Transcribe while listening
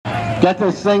get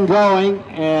this thing going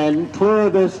and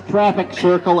clear this traffic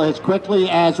circle as quickly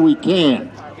as we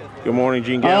can. Good morning,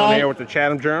 Gene Galin here with the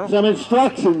Chatham Journal. Some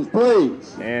instructions,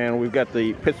 please. And we've got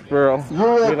the Pittsboro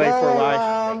Relay for Life.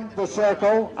 Around the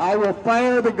circle. I will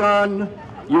fire the gun.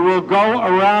 You will go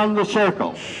around the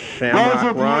circle. Shamrock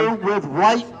Those of Run. you with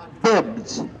white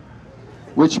bibs,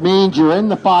 which means you're in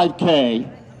the 5K,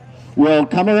 will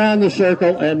come around the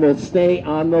circle and will stay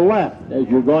on the left as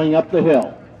you're going up the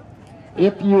hill.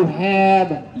 If you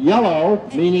have yellow,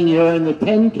 meaning you're in the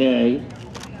 10K,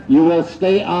 you will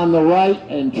stay on the right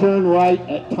and turn right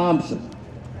at Thompson.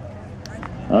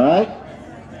 All right?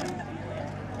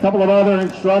 A couple of other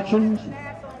instructions.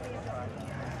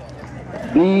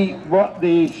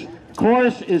 The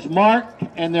course is marked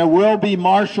and there will be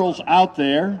marshals out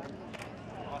there.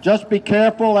 Just be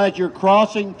careful as you're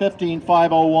crossing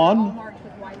 15501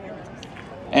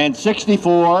 and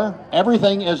 64.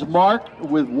 Everything is marked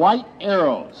with white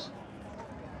arrows.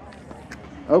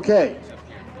 Okay.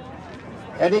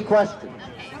 Any questions?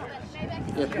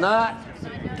 If not,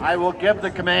 I will give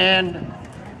the command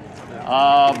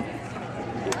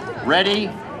ready,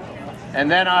 and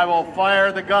then I will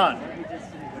fire the gun.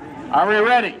 Are we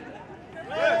ready?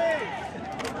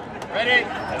 Ready?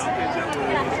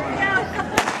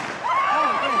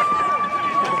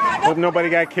 Hope nobody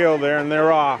got killed there, and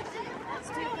they're off.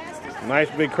 Nice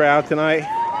big crowd tonight.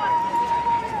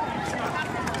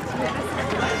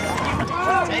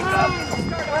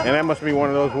 And that must be one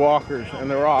of those walkers, and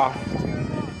they're off.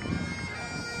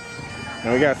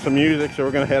 And we got some music, so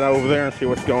we're going to head over there and see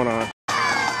what's going on.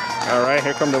 All right,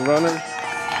 here come the runners.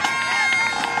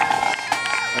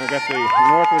 And we got the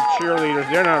Northwood cheerleaders.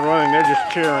 They're not running, they're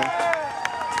just cheering.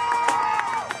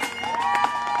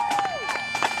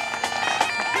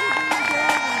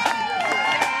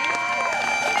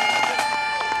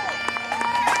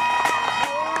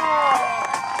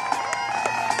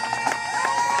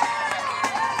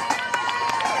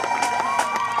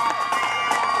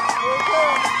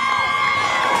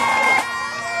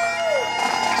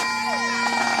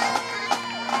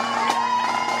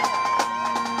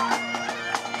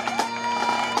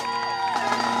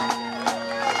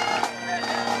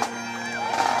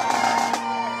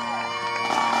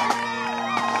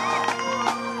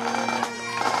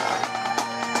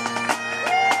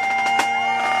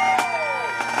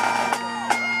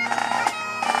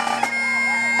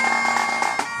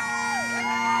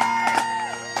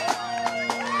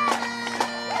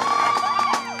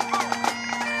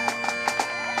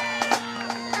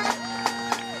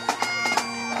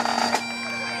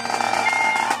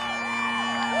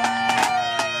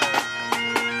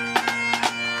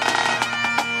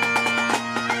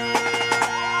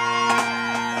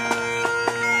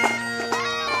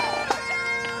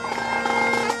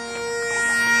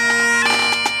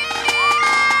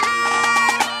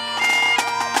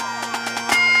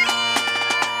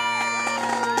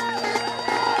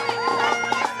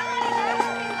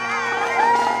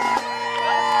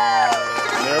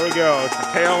 Go. It's the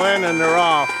tail end and they're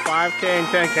off. 5K and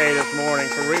 10K this morning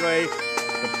for Relay,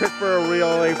 the Pittsboro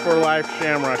Relay for Life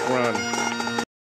Shamrock Run.